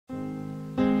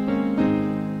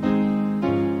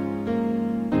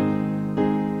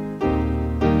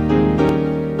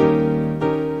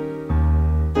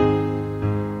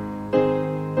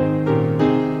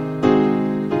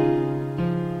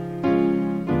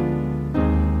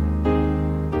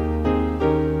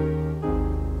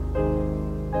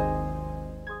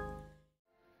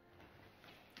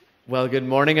Well, good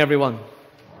morning, everyone,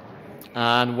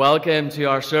 and welcome to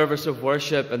our service of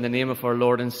worship in the name of our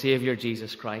Lord and Saviour,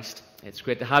 Jesus Christ. It's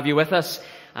great to have you with us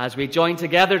as we join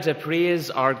together to praise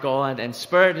our God in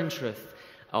spirit and truth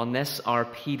on this, our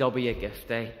PW Gift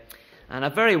Day. And a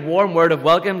very warm word of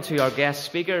welcome to our guest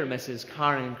speaker, Mrs.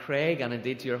 Karen Craig, and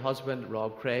indeed to your husband,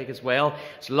 Rob Craig, as well.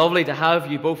 It's lovely to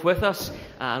have you both with us,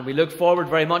 and we look forward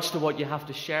very much to what you have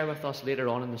to share with us later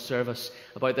on in the service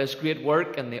about this great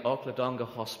work in the Claggan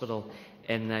Hospital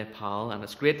in Nepal. And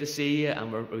it's great to see you,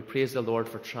 and we praise the Lord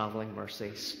for travelling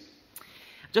mercies.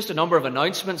 Just a number of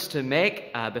announcements to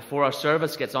make before our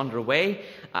service gets underway.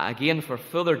 Again, for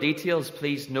further details,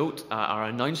 please note our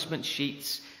announcement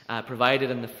sheets provided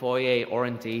in the foyer or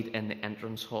indeed in the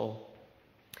entrance hall.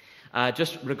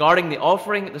 Just regarding the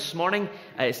offering this morning,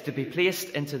 it's to be placed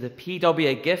into the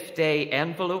PW Gift Day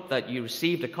envelope that you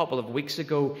received a couple of weeks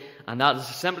ago, and that is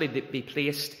simply to be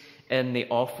placed in the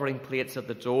offering plates at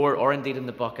the door or indeed in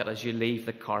the bucket as you leave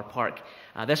the car park.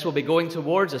 This will be going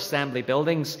towards assembly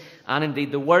buildings and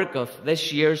indeed the work of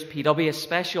this year's PW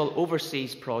Special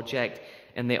Overseas Project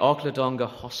in the Claggan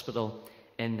Hospital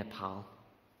in Nepal.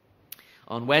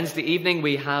 On Wednesday evening,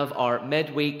 we have our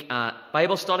midweek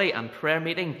Bible study and prayer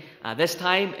meeting, this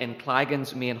time in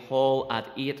Claggan's main hall at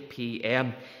 8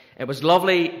 p.m. It was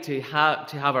lovely to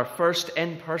have our first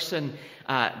in-person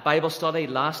Bible study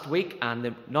last week, and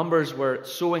the numbers were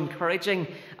so encouraging.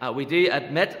 We do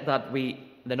admit that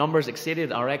the numbers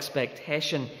exceeded our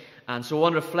expectation. And so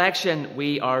on reflection,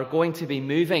 we are going to be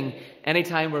moving,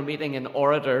 anytime we're meeting in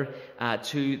Orator,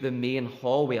 to the main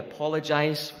hall. We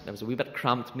apologise, it was a wee bit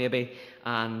cramped maybe,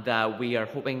 and we are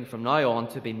hoping from now on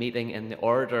to be meeting in the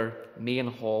Orator main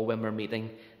hall when we're meeting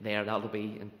there. That'll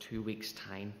be in 2 weeks'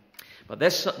 time. But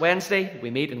this Wednesday, we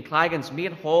meet in Claggan's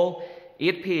main hall,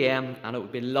 8 p.m, and it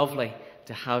would be lovely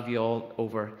to have you all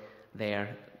over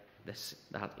there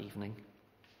that evening.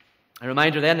 A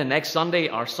reminder then, the next Sunday,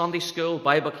 our Sunday school,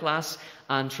 Bible class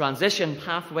and transition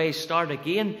pathways start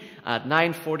again at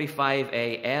 9:45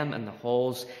 a.m. in the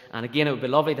halls. And again, it would be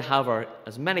lovely to have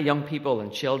as many young people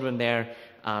and children there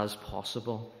as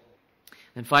possible.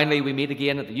 And finally, we meet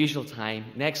again at the usual time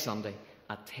next Sunday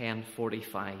at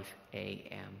 10:45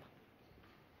 a.m.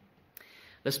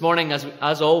 This morning,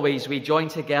 as always, we join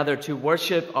together to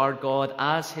worship our God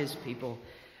as His people,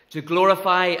 to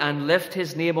glorify and lift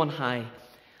His name on high.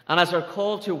 And as our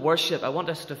call to worship, I want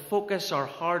us to focus our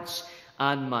hearts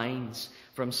and minds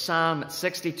from Psalm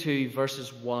 62,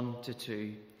 verses 1 to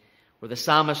 2, where the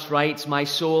psalmist writes, "My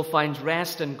soul finds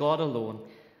rest in God alone.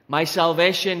 My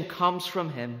salvation comes from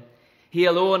Him. He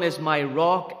alone is my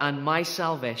rock and my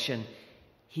salvation.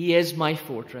 He is my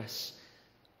fortress.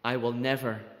 I will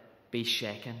never be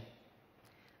shaken."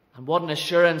 And what an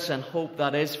assurance and hope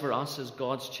that is for us as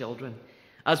God's children.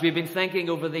 As we've been thinking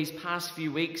over these past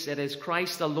few weeks, it is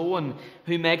Christ alone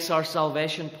who makes our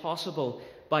salvation possible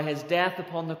by His death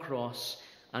upon the cross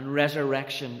and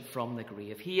resurrection from the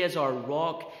grave. He is our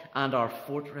rock and our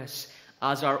fortress,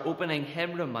 as our opening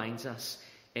hymn reminds us.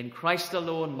 In Christ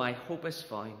alone my hope is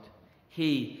found.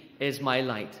 He is my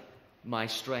light, my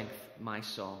strength, my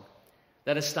song.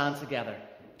 Let us stand together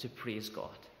to praise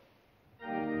God.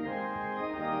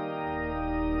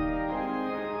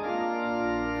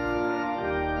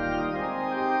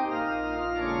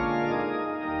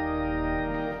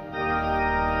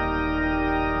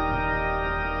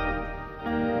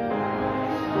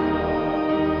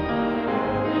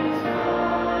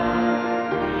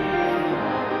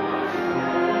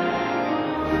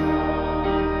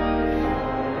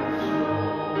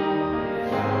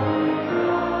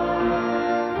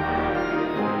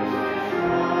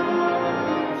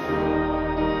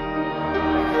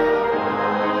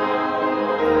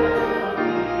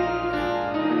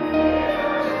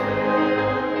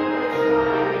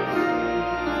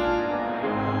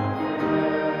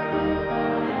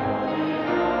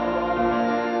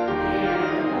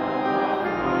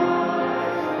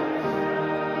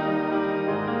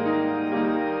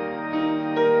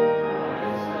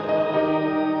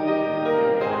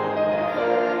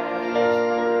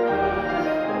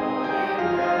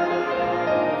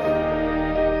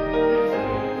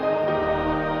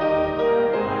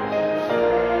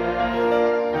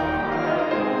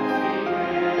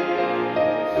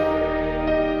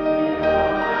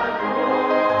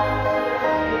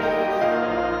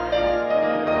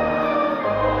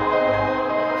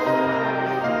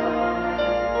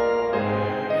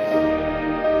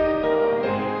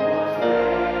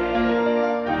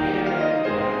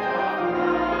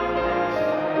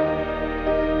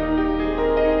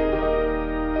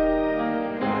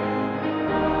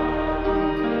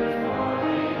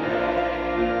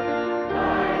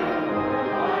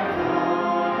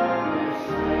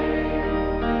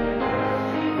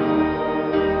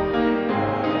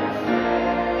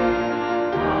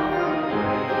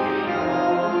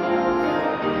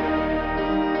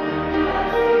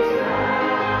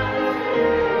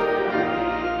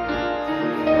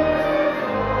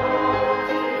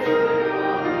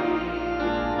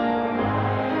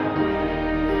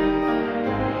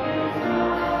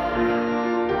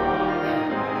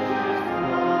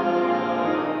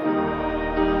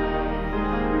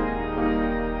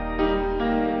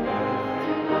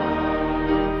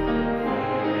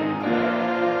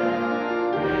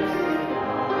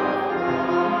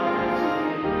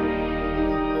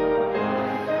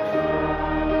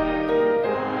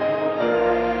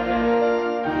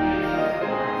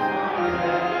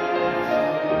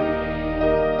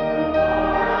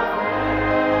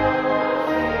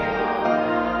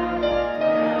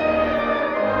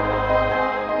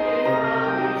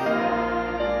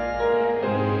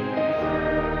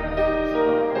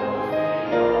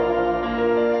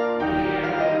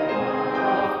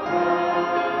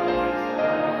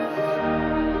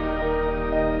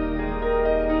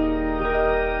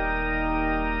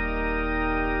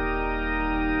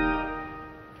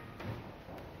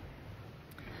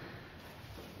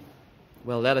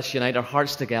 Well, let us unite our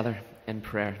hearts together in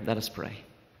prayer. Let us pray.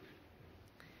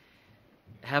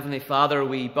 Heavenly Father,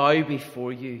 we bow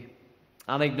before you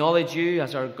and acknowledge you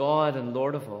as our God and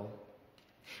Lord of all.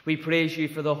 We praise you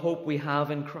for the hope we have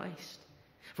in Christ,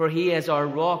 for he is our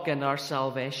rock and our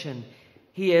salvation.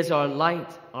 He is our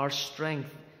light, our strength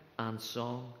and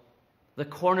song, the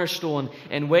cornerstone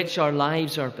in which our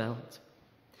lives are built.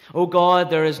 O God,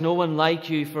 there is no one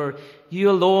like you, for you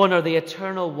alone are the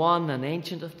eternal one and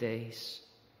ancient of days.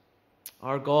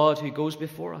 Our God who goes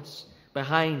before us,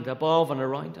 behind, above and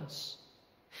around us.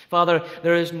 Father,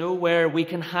 there is nowhere we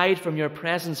can hide from your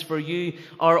presence, for you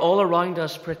are all around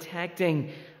us,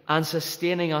 protecting and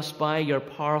sustaining us by your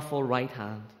powerful right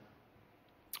hand.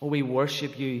 Oh, we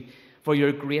worship you for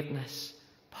your greatness,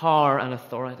 power and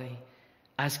authority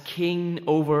as King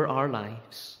over our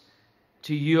lives.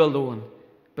 To you alone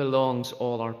belongs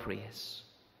all our praise.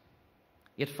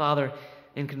 Yet, Father,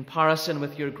 in comparison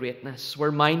with your greatness,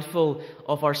 we're mindful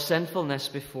of our sinfulness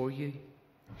before you.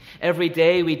 Every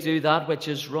day we do that which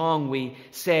is wrong. We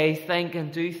say, think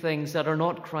and do things that are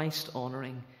not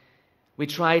Christ-honoring. We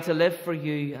try to live for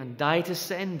you and die to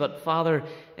sin, but Father,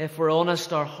 if we're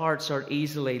honest, our hearts are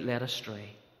easily led astray.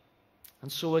 And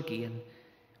so again,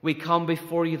 we come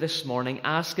before you this morning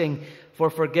asking for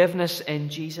forgiveness in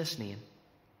Jesus' name.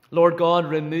 Lord God,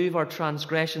 remove our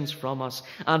transgressions from us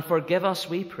and forgive us,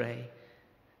 we pray.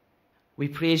 We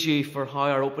praise you for how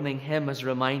our opening hymn has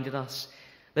reminded us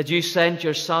that you sent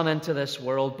your Son into this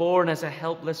world, born as a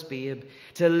helpless babe,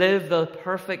 to live the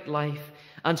perfect life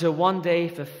and to one day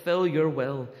fulfill your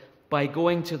will by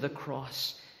going to the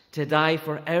cross, to die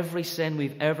for every sin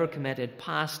we've ever committed,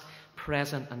 past,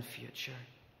 present and future.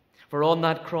 For on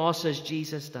that cross, as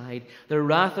Jesus died, the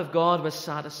wrath of God was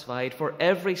satisfied, for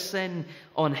every sin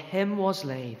on him was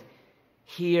laid.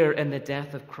 Here in the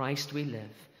death of Christ we live.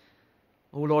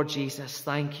 O Lord Jesus,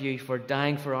 thank you for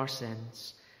dying for our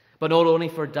sins. But not only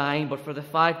for dying, but for the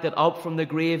fact that up from the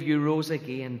grave you rose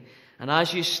again. And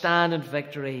as you stand in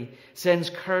victory, sin's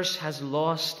curse has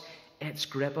lost its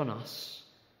grip on us.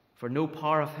 For no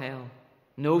power of hell,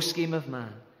 no scheme of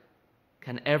man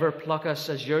can ever pluck us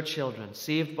as your children,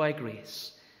 saved by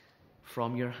grace,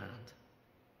 from your hand.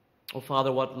 Oh,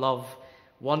 Father, what love,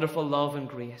 wonderful love and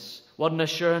grace. What an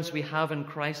assurance we have in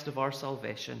Christ of our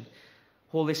salvation.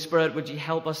 Holy Spirit, would you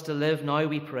help us to live now,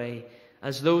 we pray,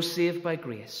 as those saved by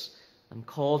grace and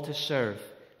called to serve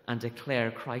and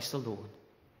declare Christ alone.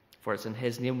 For it's in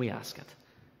his name we ask it.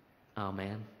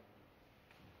 Amen.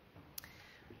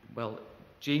 Well,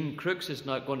 Jean Crooks is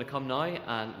now going to come now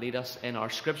and lead us in our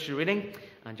scripture reading,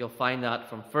 and you'll find that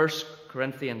from 1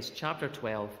 Corinthians chapter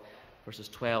 12, verses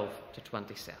 12 to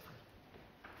 27.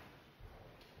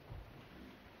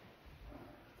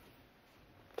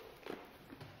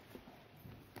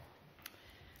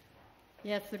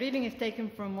 Yes, the reading is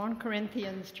taken from 1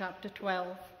 Corinthians chapter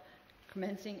 12,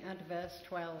 commencing at verse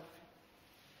 12.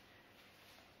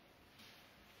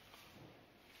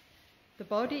 The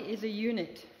body is a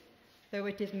unit, though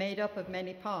it is made up of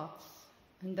many parts,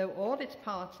 and though all its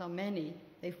parts are many,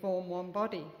 they form one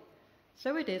body.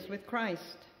 So it is with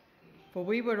Christ. For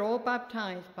we were all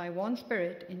baptized by one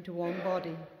Spirit into one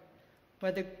body,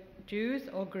 whether Jews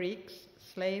or Greeks,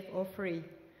 slave or free,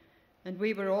 and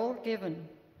we were all given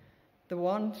the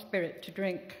one Spirit to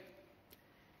drink.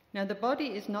 Now the body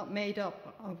is not made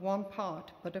up of one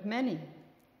part, but of many.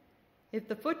 If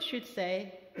the foot should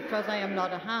say, because I am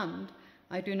not a hand,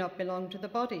 I do not belong to the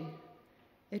body,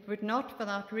 it would not for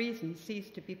that reason cease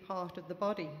to be part of the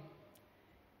body.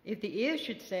 If the ear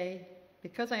should say,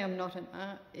 because I am not an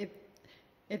eye, if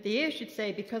the ear should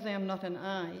say, because I am not an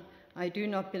eye, I do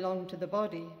not belong to the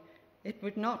body, it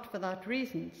would not for that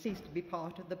reason cease to be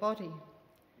part of the body.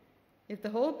 If the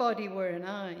whole body were an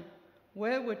eye,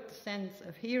 where would the sense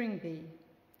of hearing be?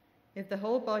 If the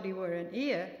whole body were an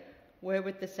ear, where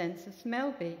would the sense of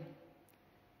smell be?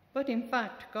 But in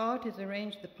fact, God has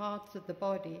arranged the parts of the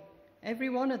body, every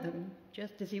one of them,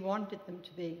 just as he wanted them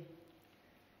to be.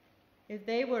 If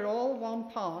they were all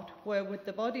one part, where would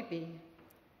the body be?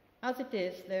 As it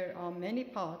is, there are many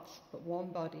parts, but one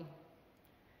body.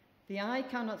 The eye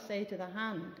cannot say to the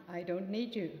hand, I don't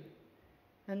need you.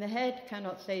 And the head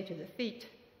cannot say to the feet,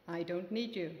 I don't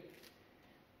need you.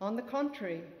 On the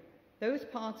contrary, those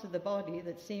parts of the body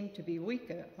that seem to be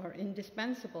weaker are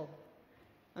indispensable,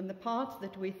 and the parts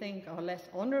that we think are less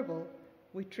honourable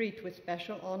we treat with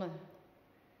special honour,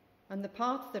 and the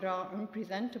parts that are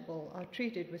unpresentable are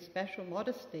treated with special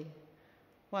modesty,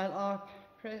 while our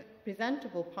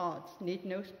presentable parts need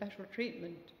no special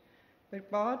treatment.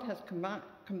 But God has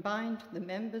combined the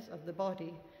members of the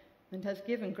body and has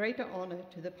given greater honour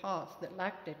to the parts that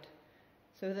lacked it,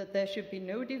 so that there should be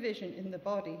no division in the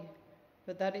body,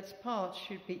 but that its parts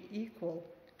should be equal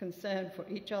concern for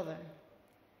each other.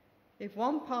 If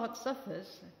one part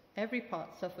suffers, every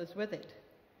part suffers with it.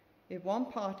 If one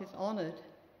part is honored,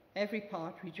 every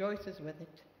part rejoices with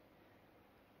it.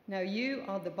 Now you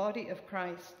are the body of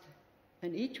Christ,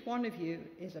 and each one of you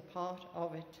is a part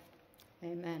of it.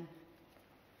 Amen.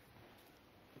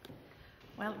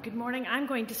 Well, good morning. I'm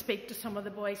going to speak to some of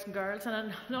the boys and girls,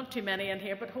 and not too many in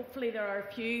here, but hopefully there are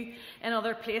a few in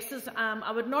other places.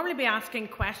 I would normally be asking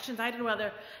questions. I don't know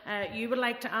whether you would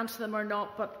like to answer them or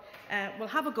not, but we'll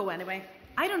have a go anyway.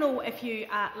 I don't know if you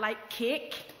like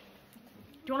cake.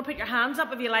 Do you want to put your hands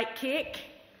up if you like cake?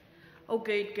 Oh,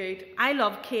 good, good. I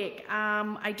love cake.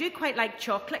 I do quite like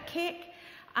chocolate cake,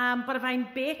 but if I'm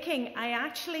baking, I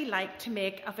actually like to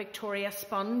make a Victoria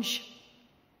sponge.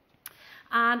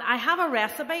 And I have a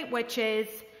recipe which is,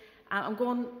 I'm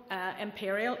going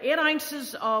imperial, 8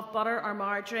 ounces of butter or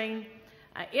margarine,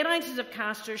 8 ounces of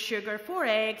castor sugar, 4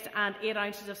 eggs, and 8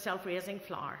 ounces of self-raising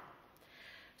flour.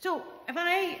 So if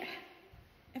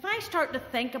I start to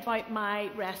think about my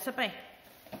recipe,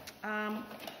 I'll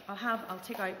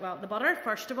take out, the butter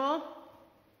first of all.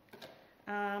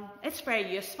 It's very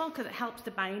useful because it helps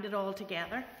to bind it all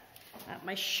together.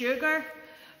 My sugar,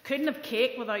 couldn't have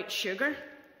cake without sugar.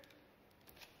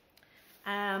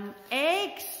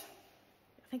 Eggs,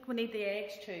 I think we need the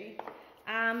eggs too.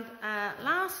 And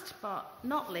last but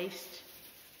not least,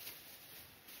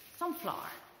 some flour.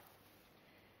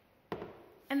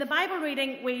 In the Bible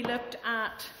reading, we looked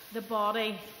at the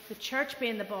body, the church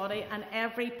being the body, and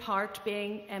every part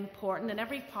being important, and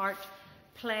every part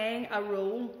playing a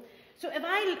role. So if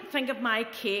I think of my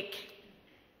cake,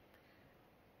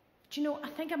 do you know, I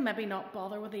think I'd maybe not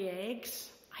bother with the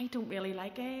eggs. I don't really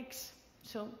like eggs,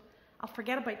 so I'll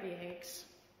forget about the eggs.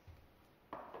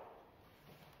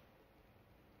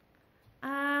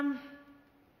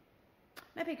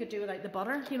 Maybe I could do without the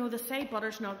butter. You know, they say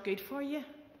butter's not good for you.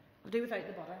 I'll do without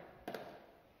the butter.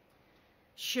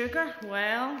 Sugar,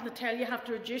 well, they tell you have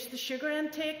to reduce the sugar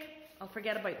intake. I'll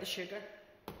forget about the sugar.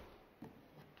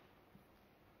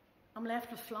 I'm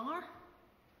left with flour.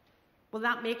 Will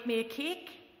that make me a cake?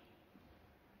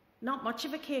 Not much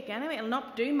of a cake anyway. It'll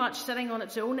not do much sitting on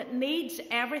its own. It needs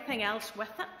everything else with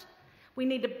it. We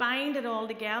need to bind it all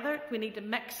together. We need to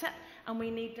mix it, and we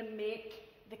need to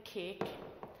make the cake.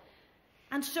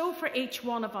 And so for each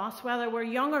one of us, whether we're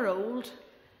young or old,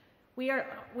 we're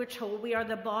told we are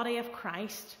the body of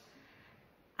Christ.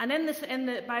 And in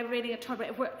the Bible reading, it talks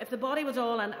about if the body was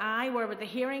all an eye, where would the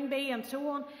hearing be, and so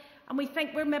on. And we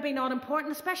think we're maybe not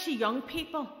important, especially young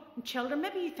people and children.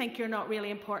 Maybe you think you're not really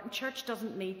important. Church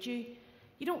doesn't need you.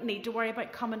 You don't need to worry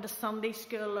about coming to Sunday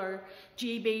school or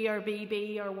GB or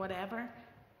BB or whatever.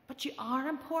 But you are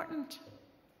important.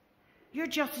 You're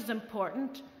just as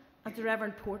important as the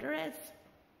Reverend Porter is.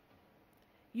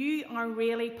 You are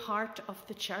really part of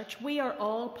the church. We are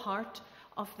all part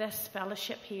of this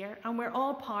fellowship here, and we're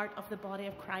all part of the body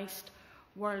of Christ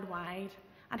worldwide.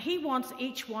 And he wants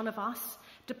each one of us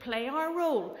to play our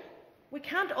role. We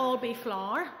can't all be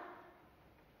flour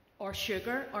or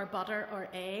sugar or butter or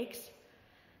eggs.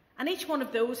 And each one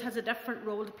of those has a different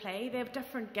role to play. They have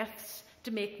different gifts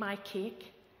to make my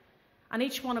cake. And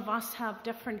each one of us have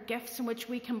different gifts in which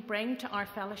we can bring to our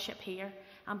fellowship here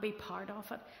and be part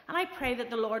of it. And I pray that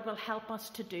the Lord will help us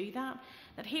to do that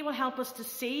he will help us to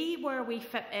see where we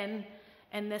fit in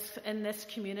this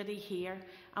community here,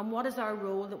 and what is our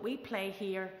role that we play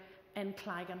here in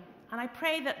Claggan. And I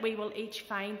pray that we will each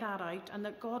find that out, and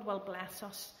that God will bless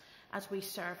us as we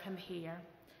serve him here.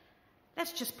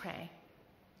 Let's just pray.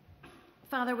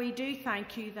 Father, we do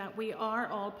thank you that we are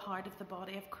all part of the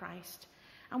body of Christ,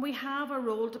 and we have a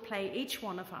role to play, each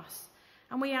one of us.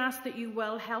 And we ask that you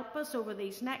will help us over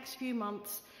these next few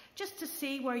months just to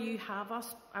see where you have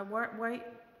us, or where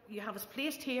you have us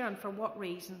placed here and for what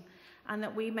reason, and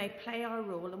that we may play our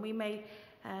role and we may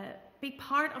be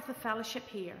part of the fellowship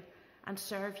here and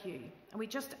serve you. And we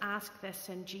just ask this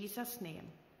in Jesus' name.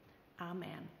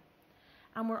 Amen.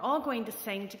 And we're all going to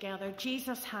sing together,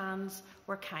 Jesus' hands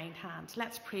were kind hands.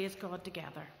 Let's praise God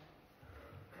together.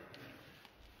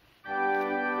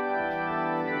 Amen.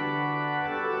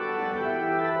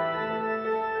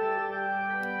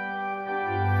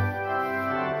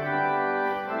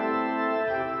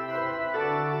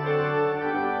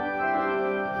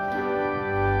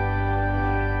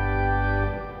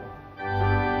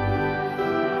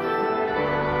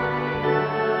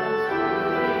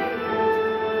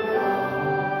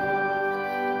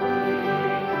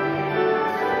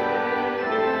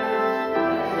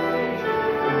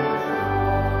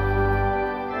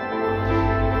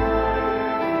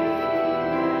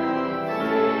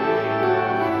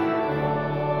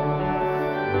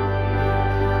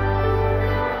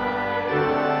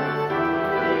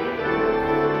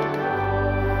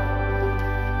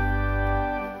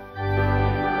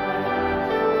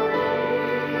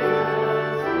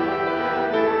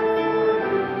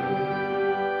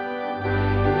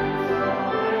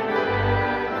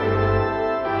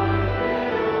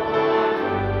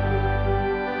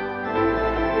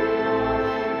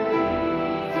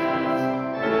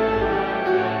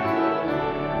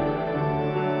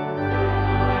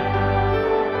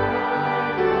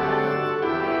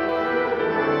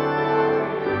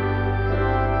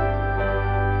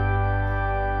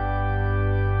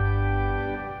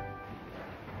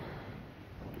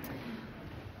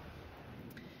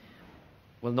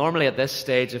 Well, normally at this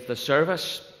stage of the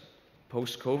service,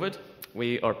 post-COVID,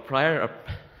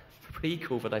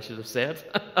 pre-COVID, I should have said.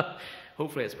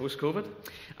 Hopefully it's post-COVID.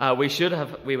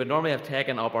 We would normally have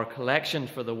taken up our collection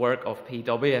for the work of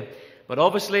PW, but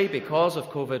obviously because of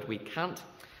COVID we can't.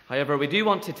 However, we do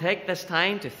want to take this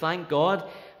time to thank God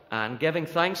and giving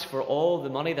thanks for all the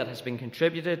money that has been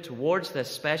contributed towards this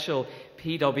special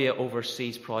PW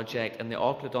Overseas project in the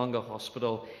Claggan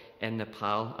Hospital in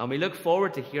Nepal. And we look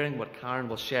forward to hearing what Karen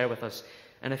will share with us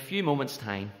in a few moments'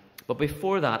 time. But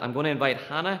before that, I'm going to invite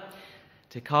Hannah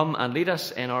to come and lead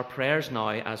us in our prayers now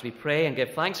as we pray and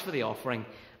give thanks for the offering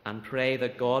and pray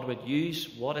that God would use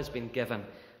what has been given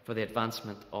for the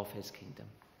advancement of his kingdom.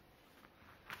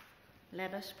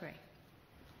 Let us pray.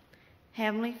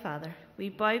 Heavenly Father, we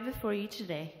bow before you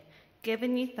today,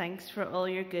 giving you thanks for all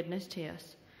your goodness to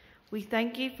us. We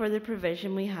thank you for the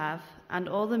provision we have and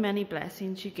all the many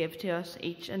blessings you give to us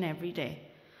each and every day.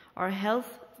 Our health,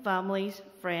 families,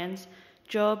 friends,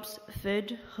 jobs,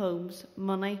 food, homes,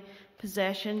 money,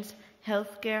 possessions,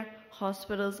 healthcare,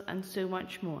 hospitals, and so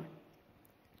much more.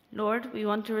 Lord, we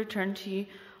want to return to you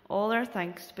all our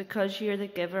thanks because you are the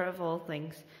giver of all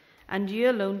things, and you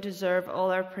alone deserve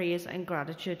all our praise and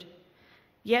gratitude.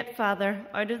 Yet, Father,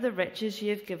 out of the riches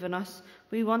you have given us,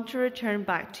 we want to return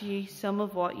back to you some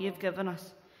of what you have given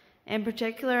us. In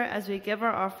particular, as we give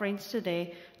our offerings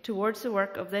today towards the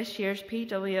work of this year's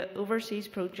PW Overseas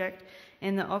project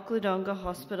in the Claggan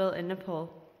Hospital in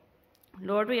Nepal.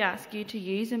 Lord, we ask you to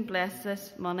use and bless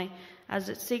this money as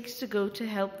it seeks to go to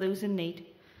help those in need.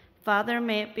 Father,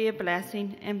 may it be a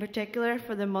blessing, in particular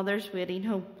for the Mother's Waiting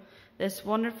Home, this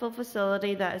wonderful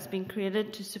facility that has been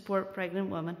created to support pregnant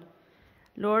women.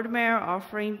 Lord, may our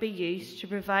offering be used to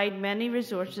provide many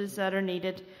resources that are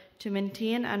needed to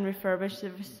maintain and refurbish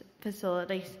the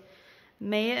facilities.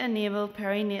 May it enable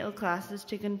perinatal classes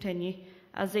to continue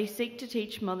as they seek to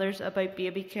teach mothers about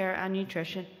baby care and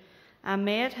nutrition. And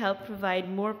may it help provide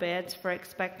more beds for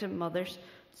expectant mothers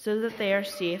so that they are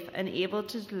safe and able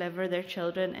to deliver their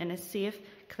children in a safe,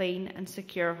 clean and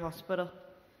secure hospital.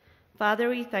 Father,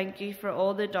 we thank you for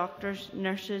all the doctors,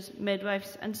 nurses,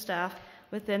 midwives and staff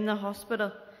within the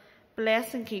hospital.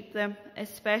 Bless and keep them,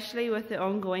 especially with the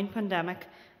ongoing pandemic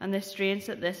and the strains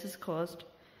that this has caused.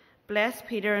 Bless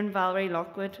Peter and Valerie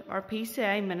Lockwood, our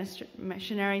PCI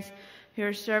missionaries who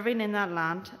are serving in that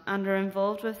land and are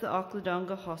involved with the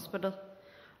Claggan Hospital.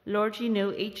 Lord, you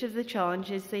know each of the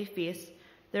challenges they face,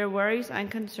 their worries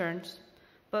and concerns.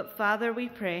 But Father, we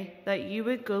pray that you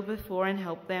would go before and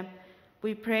help them.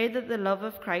 We pray that the love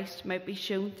of Christ might be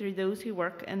shown through those who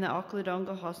work in the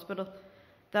Claggan Hospital,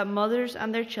 that mothers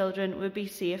and their children would be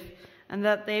safe, and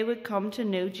that they would come to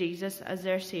know Jesus as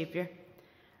their Saviour.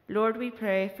 Lord, we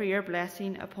pray for your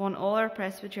blessing upon all our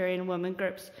Presbyterian women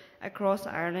groups across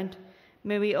Ireland.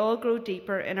 May we all grow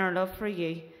deeper in our love for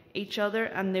you, each other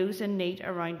and those in need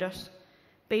around us.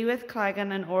 Be with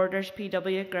Claggan and Orders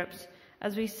PW groups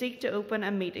as we seek to open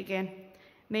and meet again.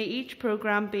 May each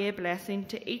programme be a blessing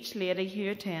to each lady who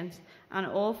attends, and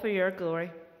all for your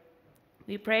glory.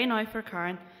 We pray now for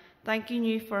Karen, thanking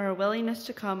you for her willingness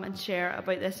to come and share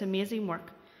about this amazing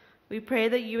work. We pray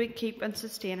that you would keep and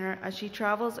sustain her as she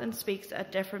travels and speaks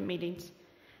at different meetings.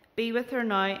 Be with her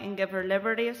now and give her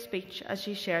liberty of speech as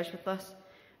she shares with us.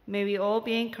 May we all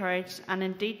be encouraged and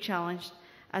indeed challenged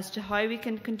as to how we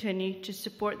can continue to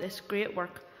support this great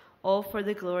work, all for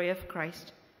the glory of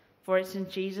Christ. For it's in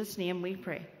Jesus' name we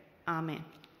pray. Amen.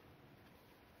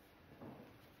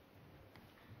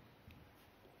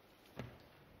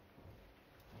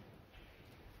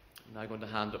 I'm now going to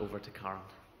hand over to Karen.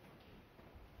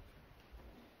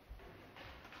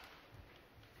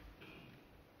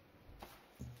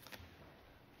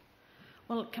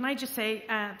 Well, can I just say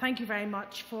thank you very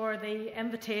much for the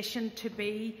invitation to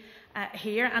be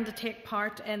here and to take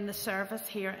part in the service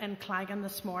here in Claggan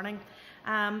this morning.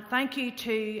 Thank you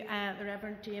to the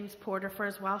Reverend James Porter for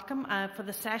his welcome, for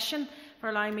the session, for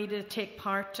allowing me to take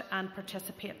part and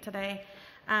participate today.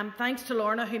 Thanks to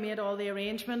Lorna, who made all the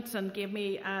arrangements and gave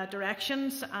me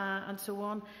directions and so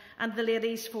on, and the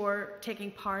ladies for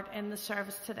taking part in the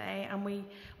service today. And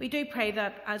we do pray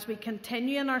that as we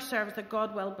continue in our service, that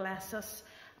God will bless us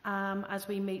as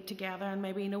we meet together, and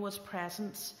may we know his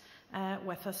presence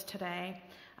with us today.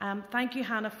 Thank you,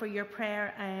 Hannah, for your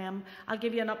prayer. I'll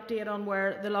give you an update on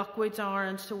where the Lockwoods are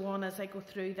and so on as I go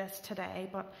through this today,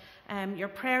 but your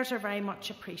prayers are very much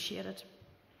appreciated.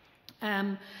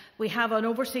 We have an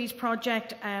overseas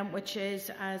project, which is,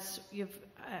 as you've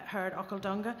heard,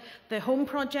 Claggan. The home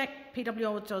project,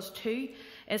 PWO does too,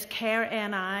 is Care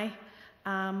NI,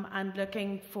 and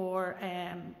looking for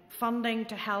funding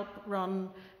to help run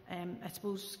I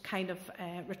suppose, kind of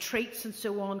retreats and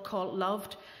so on called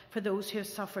Loved for those who have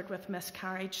suffered with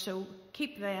miscarriage. So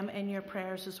keep them in your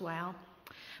prayers as well.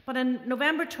 But in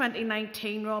November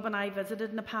 2019, Rob and I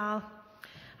visited Nepal.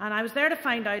 And I was there to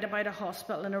find out about a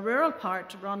hospital in a rural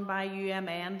part run by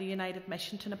UMN, the United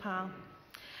Mission to Nepal.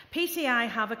 PCI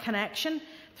have a connection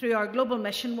through our global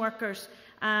mission workers,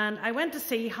 and I went to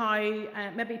see how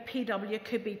maybe PW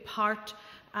could be part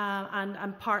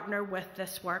and partner with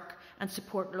this work and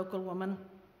support local women.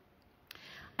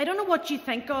 I don't know what you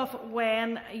think of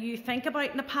when you think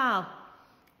about Nepal.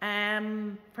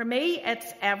 For me,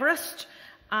 it's Everest,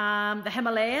 the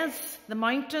Himalayas, the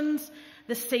mountains,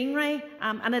 the scenery,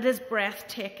 and it is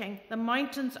breathtaking. The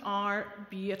mountains are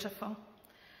beautiful.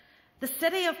 The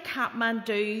city of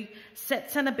Kathmandu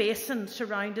sits in a basin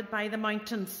surrounded by the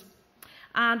mountains.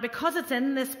 And because it's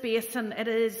in this basin,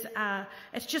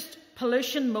 it's just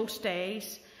pollution most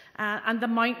days, and the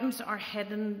mountains are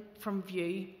hidden from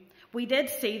view. We did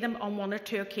see them on 1 or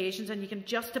 2 occasions, and you can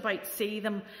just about see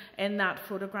them in that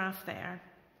photograph there.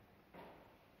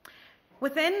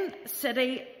 Within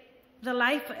city, the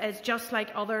life is just like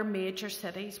other major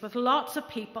cities, with lots of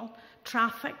people,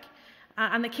 traffic,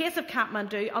 and in the case of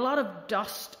Kathmandu, a lot of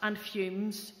dust and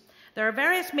fumes. There are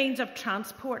various means of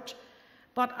transport,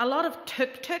 but a lot of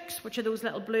tuk-tuks, which are those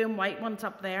little blue and white ones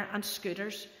up there, and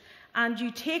scooters. And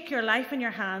you take your life in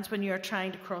your hands when you're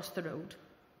trying to cross the road.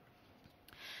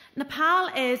 Nepal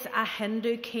is a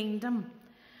Hindu kingdom,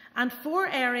 and 4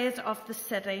 areas of the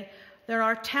city, there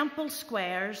are temple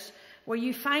squares where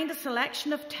you find a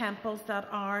selection of temples that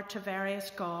are to various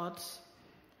gods.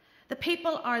 The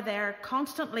people are there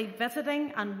constantly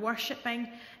visiting and worshipping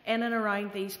in and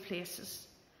around these places.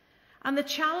 And the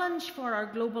challenge for our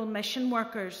global mission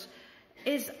workers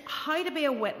is how to be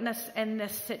a witness in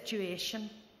this situation.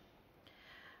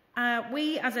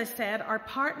 We, as I said, are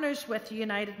partners with the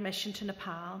United Mission to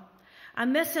Nepal,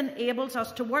 and this enables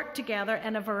us to work together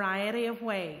in a variety of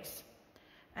ways.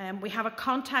 We have a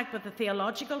contact with the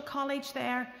Theological College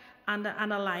there and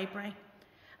a library.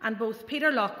 And both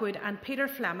Peter Lockwood and Peter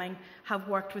Fleming have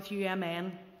worked with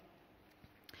UMN.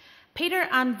 Peter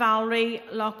and Valerie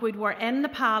Lockwood were in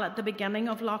Nepal at the beginning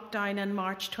of lockdown in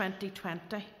March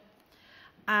 2020.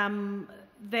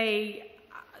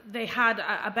 They had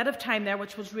a bit of time there,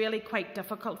 which was really quite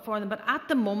difficult for them. But at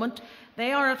the moment,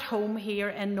 they are at home here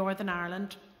in Northern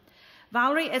Ireland.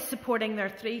 Valerie is supporting their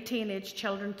 3 teenage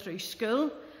children through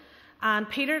school, and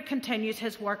Peter continues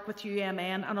his work with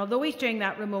UMN, and although he's doing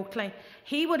that remotely,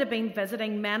 he would have been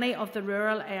visiting many of the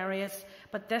rural areas,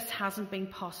 but this hasn't been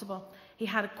possible. He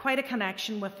had quite a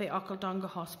connection with the Okhaldunga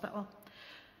Hospital.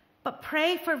 But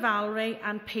pray for Valerie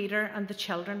and Peter and the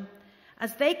children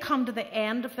as they come to the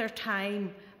end of their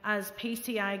time as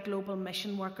PCI Global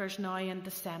Mission workers now in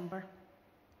December.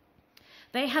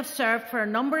 They have served for a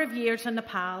number of years in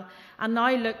Nepal and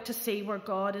now look to see where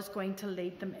God is going to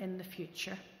lead them in the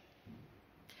future.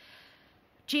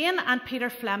 Jane and Peter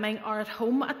Fleming are at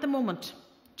home at the moment.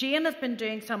 Jane has been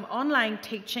doing some online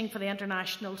teaching for the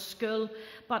international school,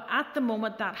 but at the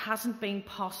moment that hasn't been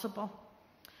possible.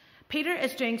 Peter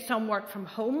is doing some work from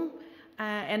home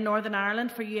in Northern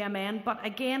Ireland for UMN, but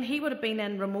again he would have been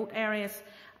in remote areas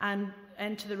and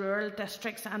into the rural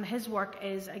districts, and his work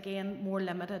is again more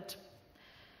limited.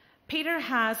 Peter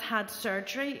has had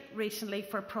surgery recently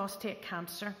for prostate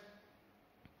cancer.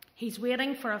 He's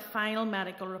waiting for a final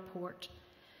medical report.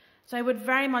 So I would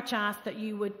very much ask that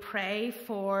you would pray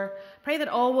that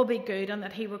all will be good and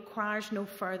that he requires no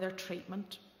further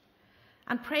treatment.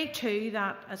 And pray too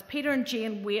that as Peter and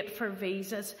Jane wait for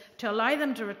visas to allow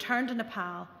them to return to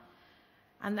Nepal,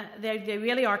 and that they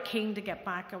really are keen to get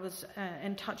back. I was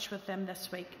in touch with them this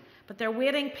week, but they're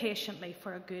waiting patiently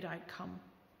for a good outcome.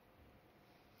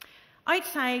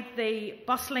 Outside the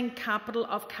bustling capital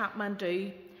of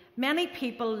Kathmandu, many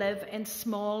people live in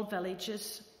small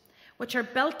villages which are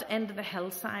built into the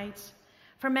hillsides.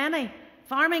 For many,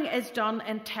 farming is done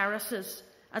in terraces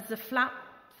as the flat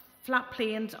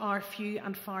plains are few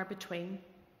and far between.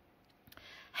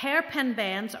 Hairpin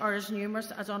bends are as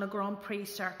numerous as on a Grand Prix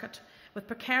circuit, with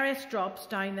precarious drops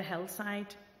down the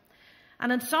hillside.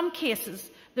 And in some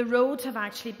cases, the roads have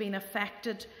actually been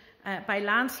affected by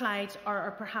landslides or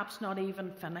are perhaps not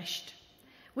even finished.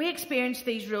 We experienced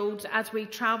these roads as we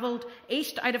travelled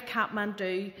east out of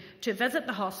Kathmandu to visit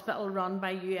the hospital run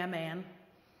by UMN.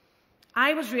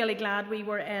 I was really glad we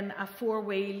were in a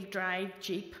 4-wheel drive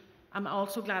Jeep. I'm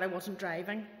also glad I wasn't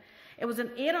driving. It was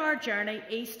an 8-hour journey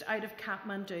east out of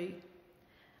Kathmandu.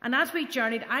 And as we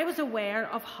journeyed, I was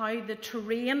aware of how the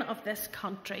terrain of this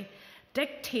country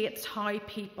dictates how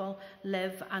people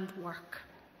live and work.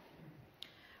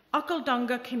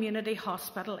 Uckledunga Community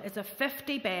Hospital is a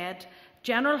 50-bed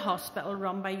general hospital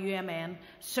run by UMN,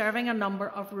 serving a number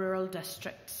of rural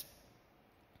districts.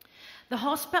 The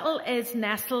hospital is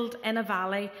nestled in a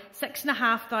valley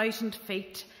 6,500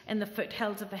 feet in the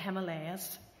foothills of the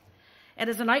Himalayas. It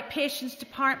is an outpatients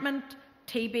department,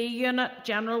 TB unit,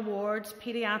 general wards,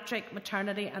 paediatric,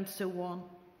 maternity and so on.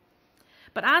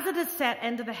 But as it is set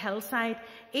into the hillside,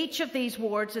 each of these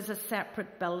wards is a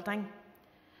separate building.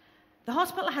 The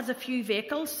hospital has a few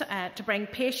vehicles to bring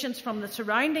patients from the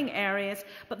surrounding areas,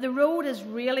 but the road is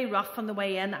really rough on the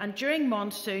way in, and during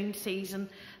monsoon season,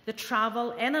 the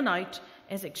travel in and out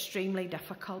is extremely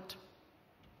difficult.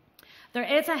 There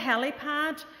is a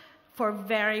helipad for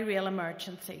very real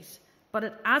emergencies,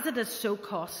 but as it is so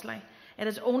costly, it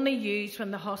is only used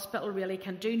when the hospital really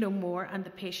can do no more and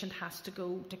the patient has to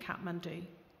go to Kathmandu.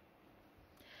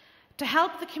 To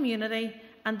help the community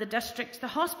and the districts, the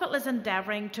hospital is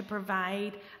endeavouring to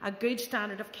provide a good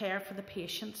standard of care for the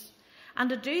patients. And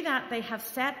to do that, they have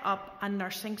set up a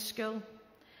nursing school.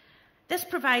 This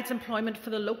provides employment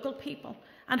for the local people.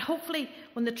 And hopefully,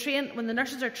 when the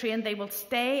nurses are trained, they will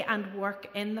stay and work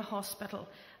in the hospital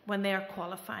when they are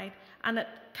qualified. And it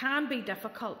can be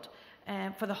difficult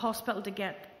for the hospital to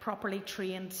get properly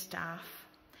trained staff.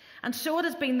 And so it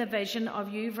has been the vision of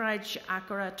Yuvraj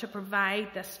Akara to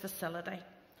provide this facility.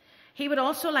 He would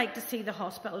also like to see the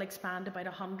hospital expand about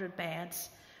 100 beds.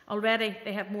 Already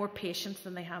they have more patients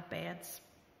than they have beds.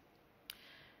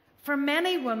 For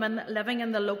many women living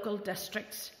in the local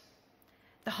districts,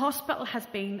 the hospital has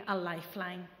been a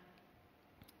lifeline,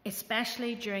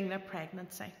 especially during their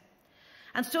pregnancy.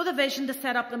 And so the vision to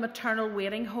set up the maternal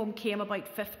waiting home came about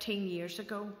 15 years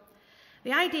ago.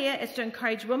 The idea is to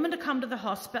encourage women to come to the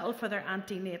hospital for their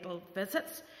antenatal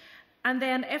visits, and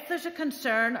then if there's a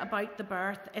concern about the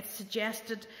birth, it's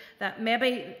suggested that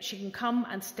maybe she can come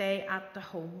and stay at the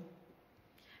home.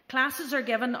 Classes are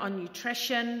given on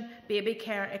nutrition, baby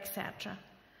care, etc.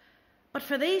 But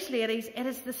for these ladies, it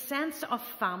is the sense of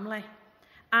family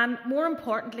and, more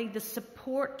importantly, the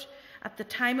support at the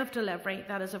time of delivery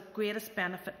that is of greatest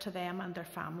benefit to them and their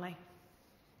family.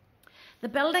 The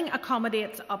building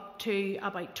accommodates up to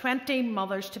about 20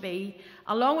 mothers-to-be,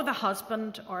 along with a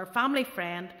husband or a family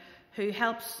friend who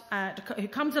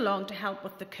comes along to help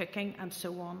with the cooking and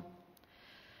so on.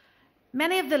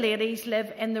 Many of the ladies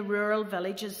live in the rural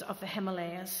villages of the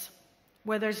Himalayas,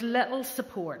 where there's little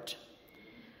support.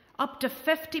 Up to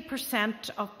 50%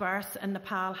 of births in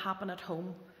Nepal happen at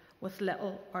home with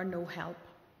little or no help.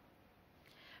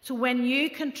 So when you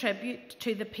contribute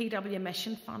to the PW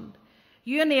Mission Fund,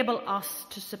 you enable us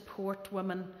to support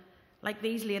women like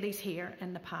these ladies here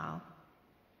in Nepal.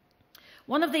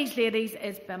 One of these ladies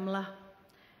is Bimla.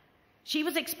 She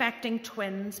was expecting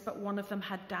twins, but one of them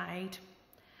had died.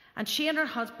 And she and her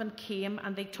husband came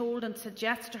and they told and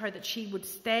suggested to her that she would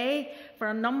stay for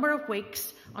a number of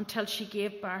weeks until she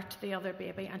gave birth to the other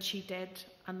baby. And she did.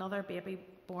 Another baby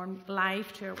born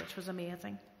live to her, which was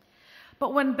amazing.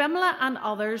 But when Bimla and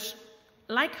others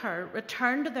like her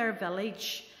return to their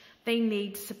village, they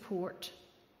need support.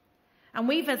 And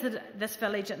we visited this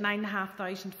village at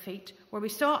 9,500 feet, where we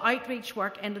saw outreach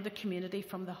work into the community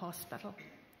from the hospital.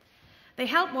 They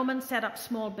help women set up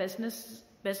small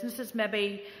businesses,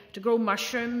 maybe to grow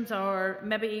mushrooms or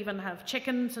maybe even have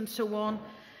chickens and so on.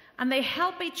 And they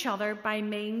help each other by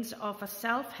means of a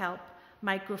self-help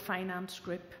microfinance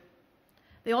group.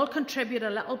 They all contribute a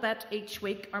little bit each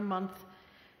week or month.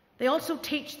 They also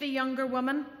teach the younger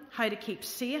women how to keep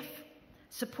safe,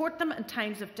 support them in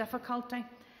times of difficulty,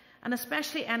 and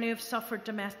especially any who have suffered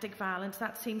domestic violence.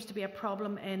 That seems to be a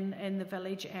problem in the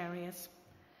village areas.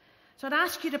 So I'd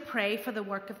ask you to pray for the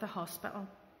work of the hospital,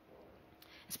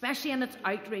 especially in its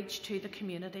outreach to the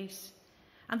communities.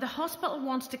 And the hospital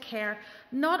wants to care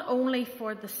not only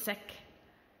for the sick,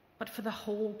 but for the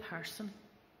whole person.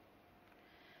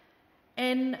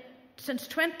 Since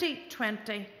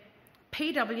 2020,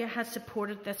 PW has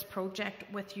supported this project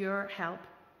with your help.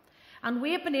 And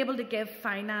we have been able to give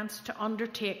finance to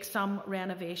undertake some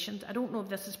renovations. I don't know if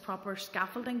this is proper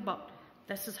scaffolding, but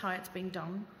this is how it's been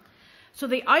done. So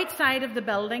the outside of the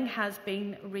building has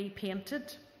been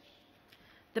repainted.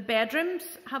 The bedrooms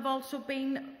have also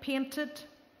been painted.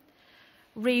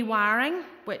 Rewiring,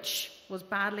 which was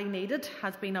badly needed,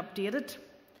 has been updated.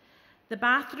 The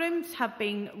bathrooms have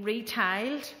been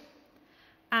retiled.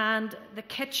 And the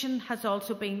kitchen has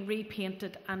also been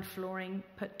repainted and flooring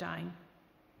put down.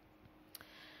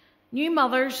 New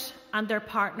mothers and their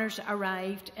partners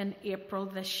arrived in April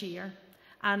this year,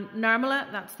 and Nirmala,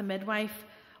 that's the midwife,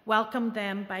 welcomed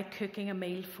them by cooking a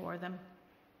meal for them.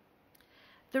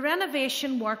 The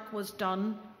renovation work was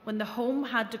done when the home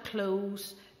had to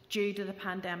close due to the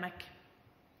pandemic.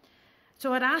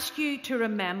 So I'd ask you to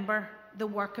remember the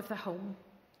work of the home.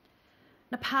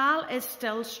 Nepal is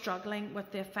still struggling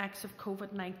with the effects of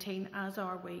COVID-19, as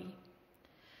are we.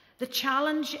 The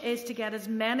challenge is to get as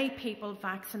many people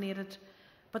vaccinated,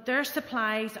 but their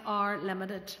supplies are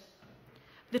limited.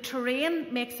 The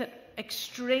terrain makes it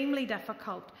extremely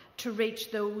difficult to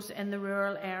reach those in the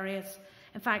rural areas.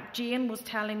 In fact, Jane was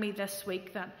telling me this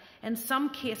week that in some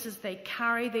cases they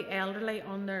carry the elderly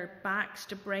on their backs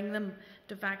to bring them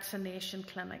to vaccination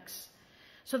clinics.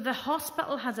 So the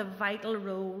hospital has a vital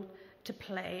role to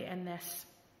play in this.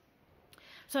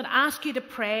 So I'd ask you to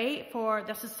pray for,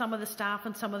 this is some of the staff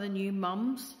and some of the new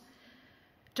mums,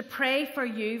 to pray for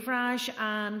Yuvraj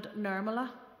and Nirmala.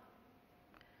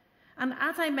 And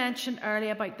as I mentioned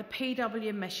earlier about the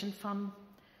PW Mission Fund,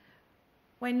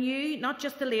 when you, not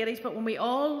just the ladies, but when we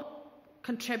all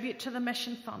contribute to the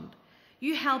Mission Fund,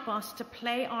 you help us to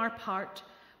play our part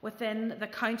within the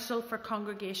Council for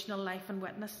Congregational Life and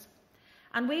Witness.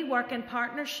 And we work in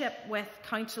partnership with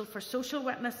Council for Social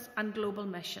Witness and Global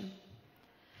Mission.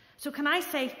 So can I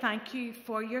say thank you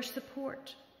for your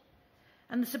support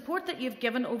and the support that you've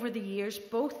given over the years,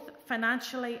 both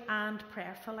financially and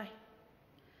prayerfully.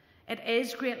 It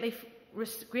is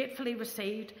gratefully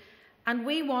received, and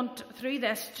we want through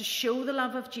this to show the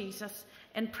love of Jesus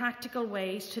in practical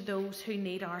ways to those who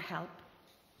need our help.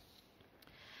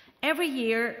 Every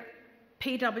year,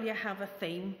 PW have a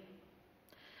theme,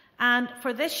 and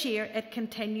for this year it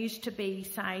continues to be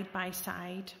side by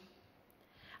side.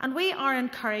 And we are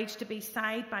encouraged to be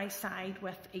side by side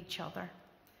with each other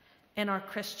in our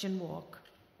Christian walk.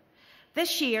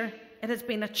 This year, it has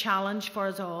been a challenge for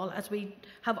us all as we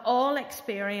have all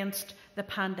experienced the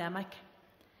pandemic.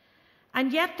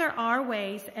 And yet there are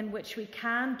ways in which we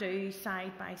can do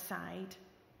side by side.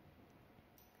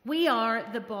 We are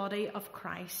the body of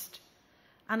Christ,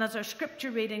 and as our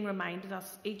scripture reading reminded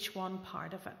us, each one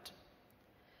part of it.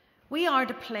 We are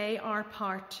to play our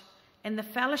part in the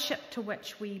fellowship to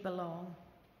which we belong.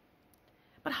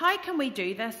 But how can we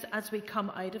do this as we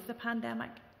come out of the pandemic?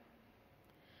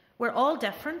 We're all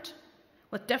different,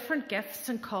 with different gifts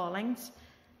and callings,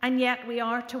 and yet we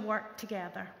are to work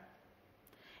together.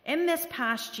 In this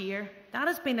past year, that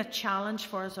has been a challenge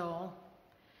for us all.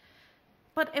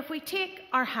 But if we take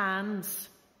our hands,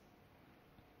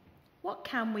 what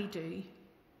can we do?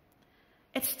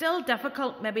 It's still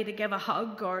difficult maybe to give a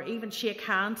hug or even shake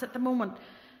hands at the moment,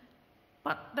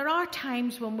 but there are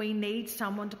times when we need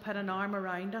someone to put an arm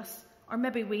around us, or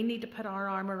maybe we need to put our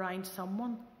arm around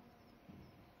someone.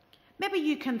 Maybe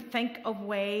you can think of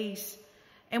ways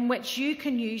in which you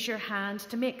can use your hands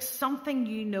to make something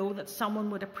you know that someone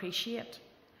would appreciate.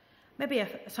 Maybe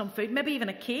some food, maybe even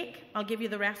a cake. I'll give you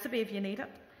the recipe if you need it.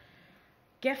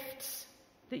 Gifts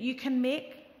that you can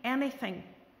make, anything.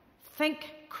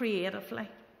 Think creatively.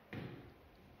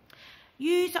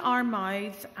 Use our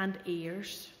mouths and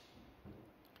ears.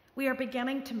 We are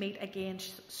beginning to meet again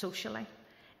socially.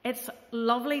 It's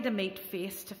lovely to meet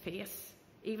face to face,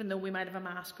 even though we might have a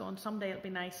mask on. Someday it'll be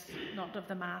nice not to have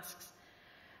the masks.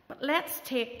 But let's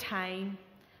take time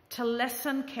to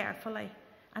listen carefully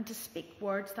and to speak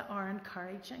words that are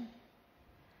encouraging.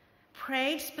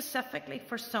 Pray specifically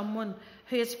for someone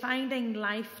who is finding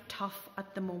life tough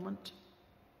at the moment.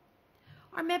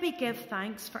 Or maybe give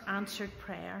thanks for answered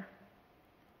prayer.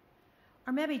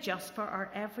 Or maybe just for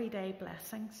our everyday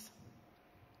blessings.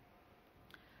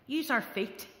 Use our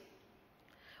feet.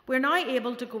 We're now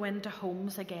able to go into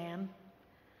homes again.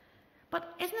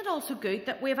 But isn't it also good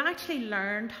that we've actually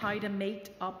learned how to meet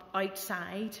up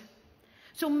outside?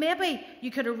 So maybe you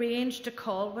could arrange to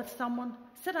call with someone,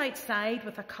 sit outside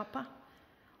with a cuppa,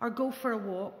 or go for a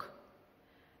walk,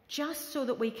 just so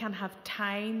that we can have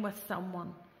time with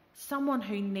someone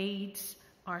who needs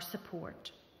our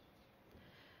support.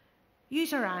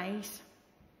 Use our eyes.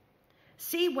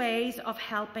 See ways of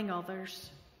helping others.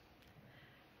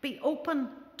 Be open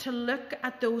to look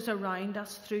at those around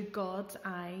us through God's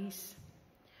eyes.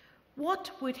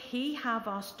 What would He have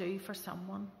us do for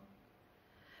someone?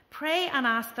 Pray and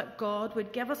ask that God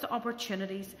would give us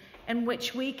opportunities in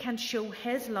which we can show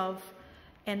His love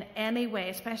in any way,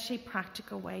 especially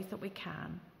practical ways that we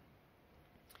can.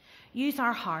 Use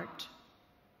our heart.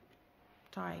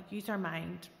 Use our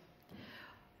mind.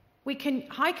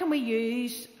 How can we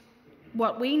use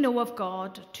what we know of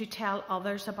God to tell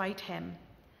others about Him?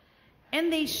 In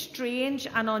these strange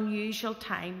and unusual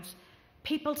times,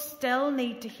 people still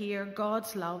need to hear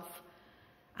God's love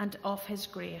and of His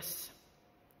grace.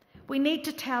 We need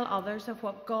to tell others of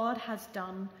what God has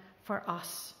done for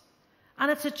us.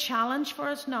 And it's a challenge for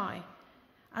us now,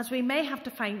 as we may have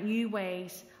to find new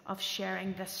ways of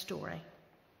sharing this story.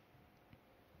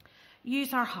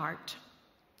 use our heart.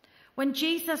 When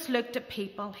Jesus looked at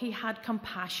people, he had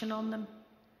compassion on them.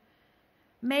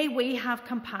 May we have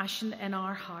compassion in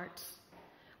our hearts.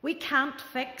 We can't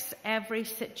fix every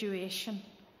situation,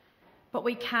 but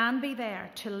we can be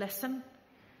there to listen,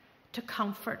 to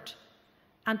comfort,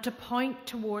 and to point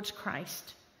towards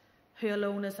Christ, who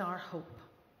alone is our hope.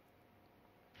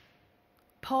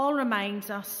 Paul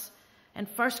reminds us in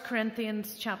 1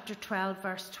 Corinthians chapter 12,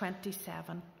 verse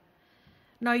 27,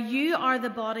 "Now you are the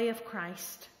body of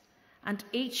Christ, and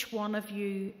each one of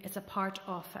you is a part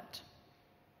of it."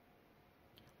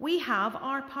 We have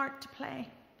our part to play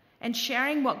in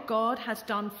sharing what God has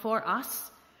done for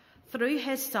us through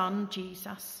his Son,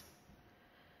 Jesus.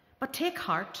 But take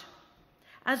heart.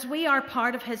 As we are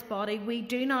part of his body, we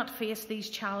do not face these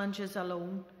challenges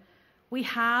alone. We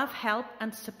have help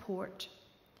and support.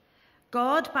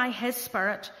 God, by his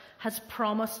Spirit, has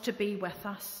promised to be with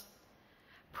us.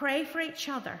 Pray for each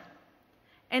other.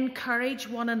 Encourage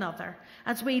one another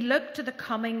as we look to the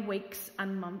coming weeks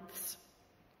and months.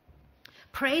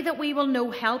 Pray that we will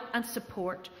know help and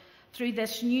support through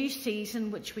this new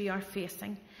season which we are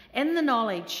facing, in the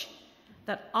knowledge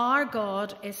that our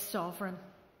God is sovereign.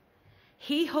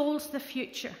 He holds the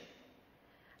future,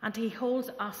 and he holds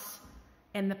us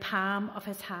in the palm of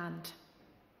his hand.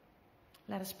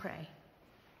 Let us pray.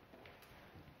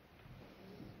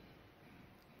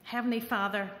 Heavenly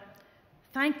Father,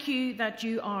 thank you that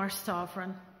you are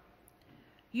sovereign.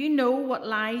 You know what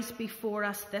lies before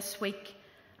us this week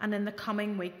and in the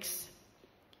coming weeks.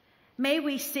 May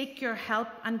we seek your help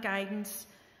and guidance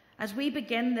as we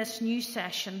begin this new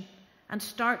session and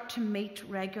start to meet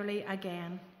regularly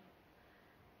again.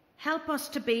 Help us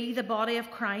to be the body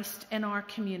of Christ in our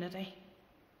community.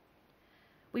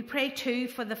 We pray too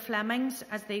for the Flemings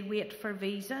as they wait for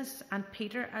visas, and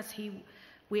Peter as he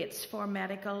waits for a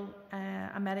medical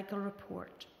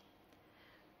report.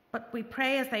 But we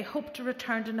pray as they hope to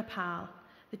return to Nepal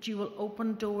that you will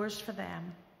open doors for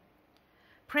them.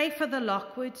 Pray for the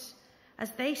Lockwoods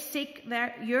as they seek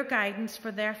your guidance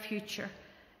for their future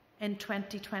in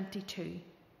 2022.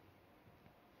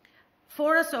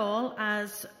 For us all,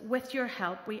 as with your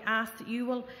help, we ask that you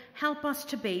will help us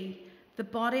to be the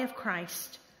body of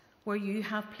Christ where you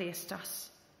have placed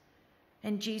us.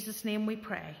 In Jesus' name we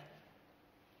pray.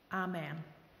 Amen.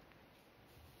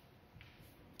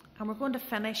 And we're going to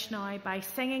finish now by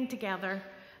singing together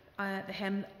the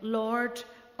hymn, Lord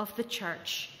of the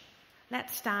Church.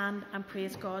 Let's stand and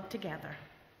praise God together.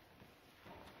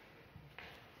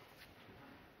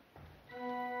 Thank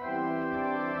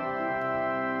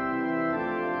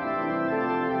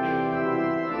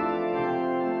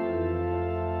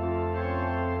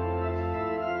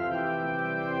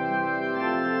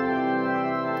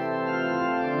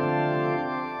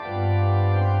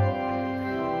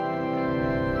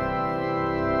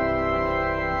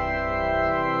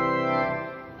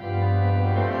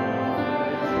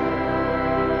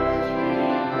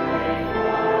you.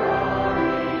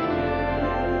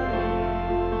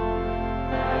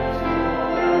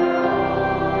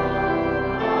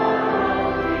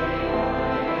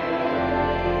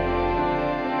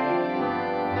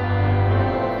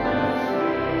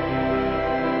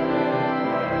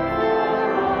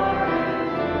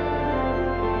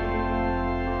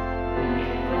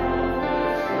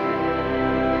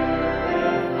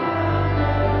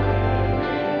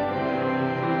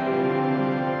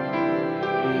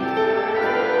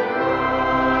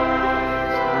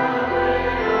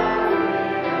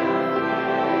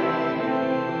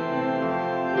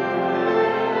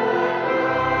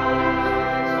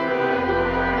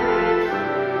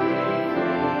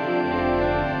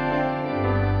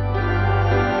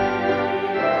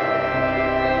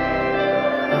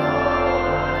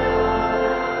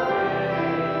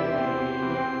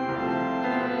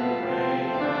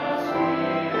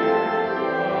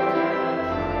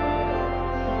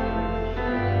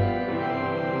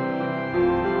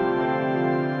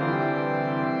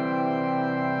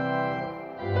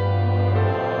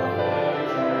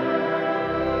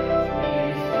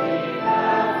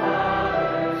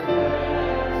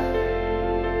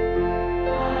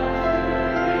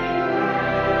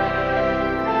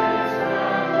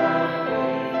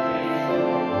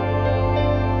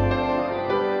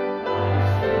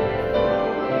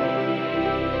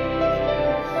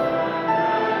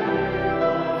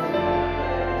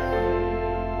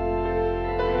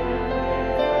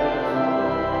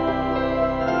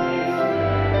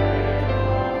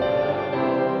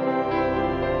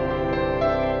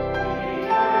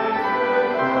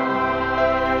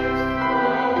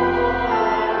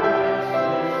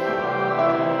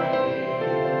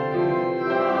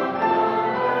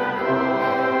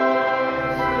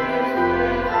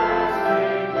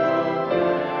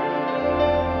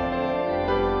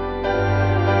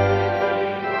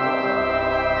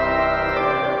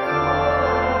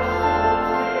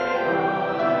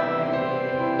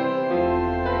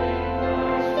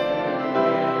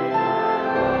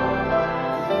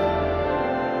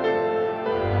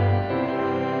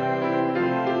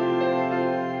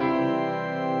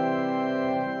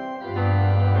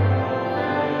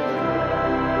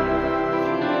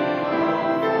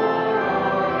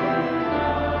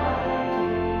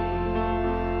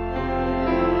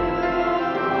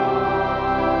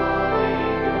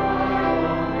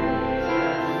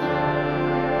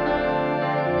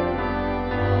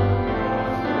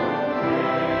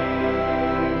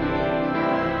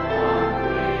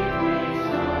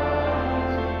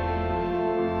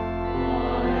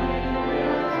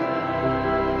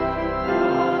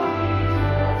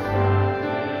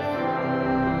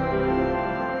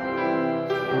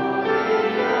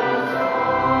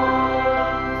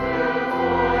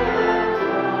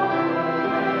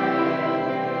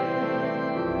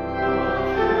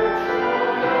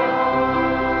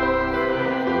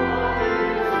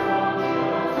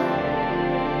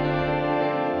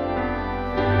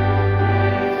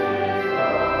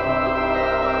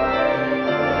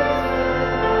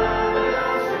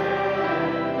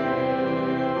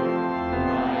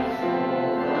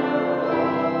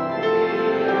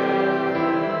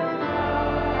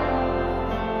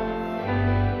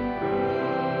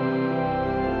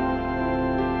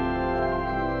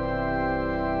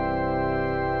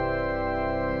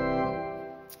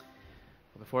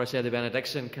 Before I say the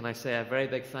benediction, can I say a very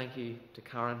big thank you to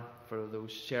Karen for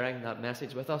those sharing that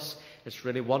message with us. It's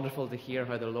really wonderful to hear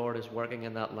how the Lord is working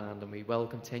in that land, and we will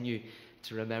continue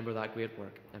to remember that great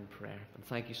work in prayer. And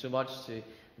thank you so much to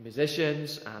the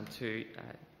musicians and to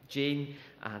Jean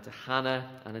and to Hannah,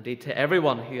 and indeed to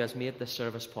everyone who has made this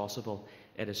service possible.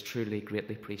 It is truly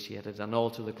greatly appreciated, and all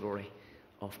to the glory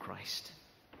of Christ.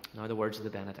 Now the words of the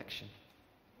benediction.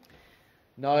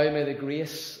 Now may the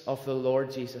grace of the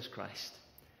Lord Jesus Christ,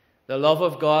 the love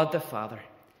of God the Father,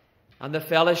 and the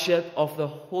fellowship of the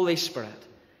Holy Spirit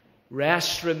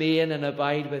rest, remain, and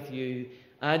abide with you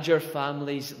and your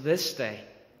families this day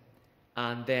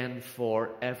and then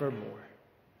forevermore.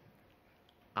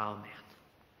 Amen.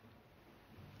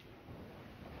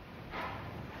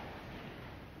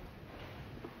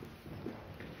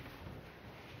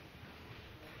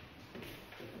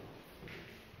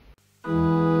 Thank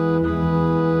you.